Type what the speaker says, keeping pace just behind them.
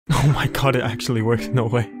Oh my god, it actually works. No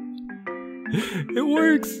way. It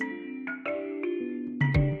works!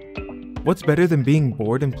 What's better than being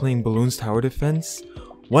bored and playing Bloons Tower Defense?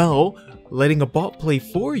 Well, letting a bot play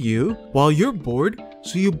for you while you're bored,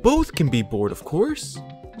 so you both can be bored, of course.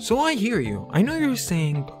 So I hear you. I know you're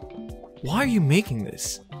saying, why are you making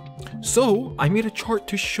this? So I made a chart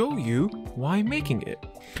to show you why I'm making it.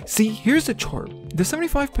 See, here's the chart. The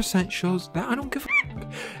 75% shows that I don't give a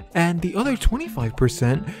f, and the other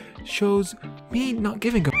 25% shows me not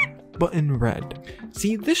giving a f, but in red.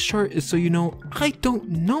 See, this chart is so you know I don't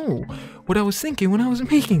know what I was thinking when I was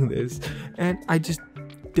making this, and I just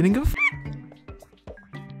didn't give a f.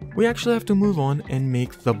 We actually have to move on and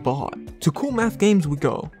make the bot. To cool math games we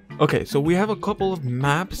go. Okay, so we have a couple of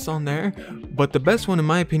maps on there, but the best one in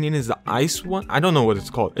my opinion is the ice one. I don't know what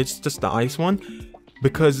it's called. It's just the ice one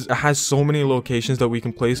because it has so many locations that we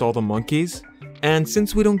can place all the monkeys. And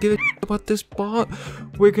since we don't give a about this bot,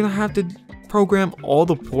 we're gonna have to program all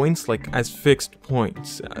the points like as fixed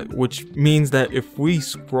points, which means that if we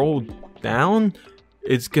scroll down,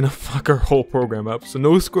 it's gonna fuck our whole program up. So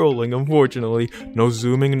no scrolling, unfortunately, no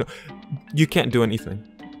zooming, no, you can't do anything.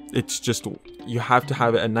 It's just, you have to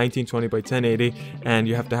have it at 1920 by 1080 and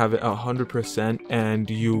you have to have it 100% and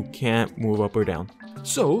you can't move up or down.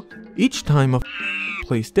 So each time a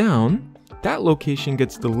placed down, that location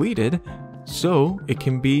gets deleted so it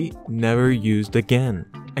can be never used again.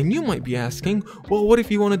 And you might be asking, well, what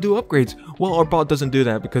if you want to do upgrades? Well, our bot doesn't do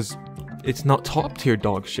that because it's not top tier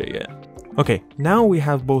dog shit yet. Okay, now we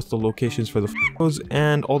have both the locations for the f***os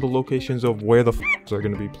and all the locations of where the f***os are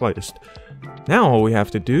going to be placed. Now all we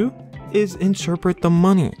have to do is interpret the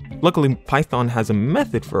money. Luckily, Python has a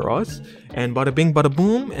method for us, and bada bing bada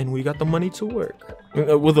boom, and we got the money to work.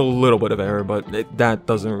 With a little bit of error, but that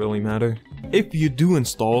doesn't really matter. If you do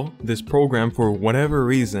install this program for whatever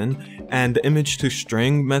reason, and the image to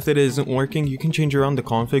string method isn't working, you can change around the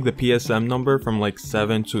config, the PSM number from like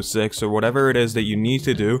 7 to 6 or whatever it is that you need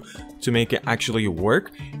to do to make it actually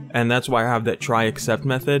work. And that's why I have that try except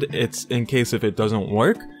method. It's in case if it doesn't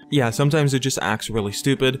work. Yeah, sometimes it just acts really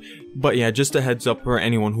stupid, but yeah, just a heads up for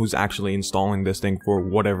anyone who's actually installing this thing for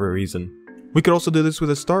whatever reason. We could also do this with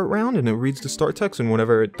a start round, and it reads the start text, and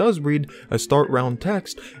whenever it does read a start round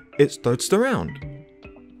text, it starts the round.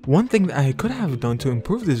 One thing that I could have done to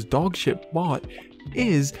improve this dogshit bot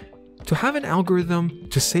is to have an algorithm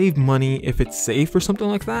to save money if it's safe or something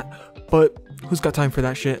like that, but who's got time for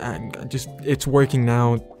that shit? It's working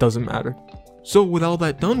now, doesn't matter. So with all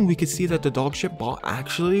that done, we can see that the dogshit bot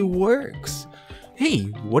actually works. Hey,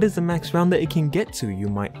 what is the max round that it can get to, you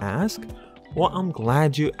might ask? Well, I'm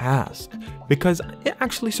glad you asked, because it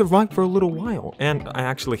actually survived for a little while, and I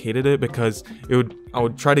actually hated it because I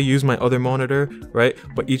would try to use my other monitor, right?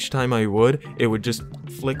 But each time I would, it would just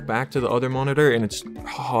flick back to the other monitor, and it's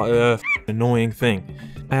annoying thing.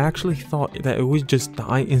 I actually thought that it would just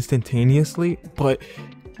die instantaneously, but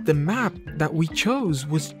the map that we chose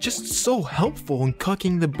was just so helpful in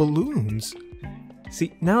cucking the balloons.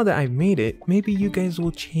 See, now that I've made it, maybe you guys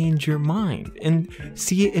will change your mind and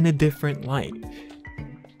see it in a different light.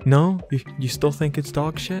 No? You still think it's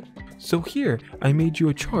dog shit? So here, I made you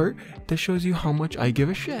a chart that shows you how much I give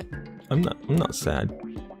a shit. I'm not sad.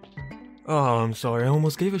 Oh, I'm sorry, I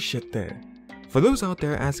almost gave a shit there. For those out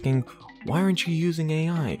there asking, why aren't you using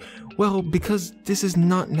AI? Well, because this is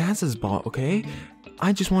not NASA's bot, okay?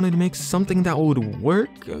 I just wanted to make something that would work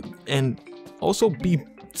and also be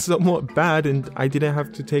somewhat bad, and I didn't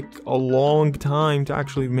have to take a long time to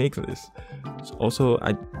actually make this. Also,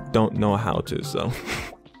 I don't know how to, so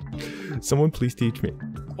someone please teach me.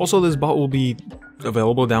 Also, this bot will be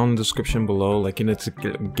available down in the description below, like in its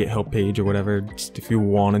GitHub page or whatever, just if you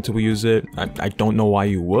wanted to use it. I don't know why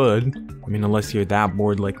you would. I mean, unless you're that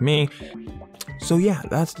bored like me. So yeah,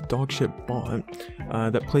 that's the dogshit bot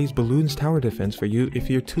that plays Bloons Tower Defense for you if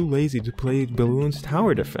you're too lazy to play Bloons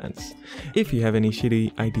Tower Defense. If you have any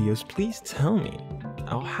shitty ideas, please tell me.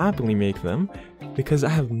 I'll happily make them because I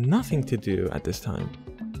have nothing to do at this time.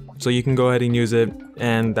 So you can go ahead and use it,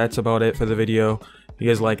 and that's about it for the video. If you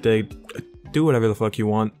guys liked it, do whatever the fuck you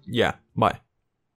want. Yeah, bye.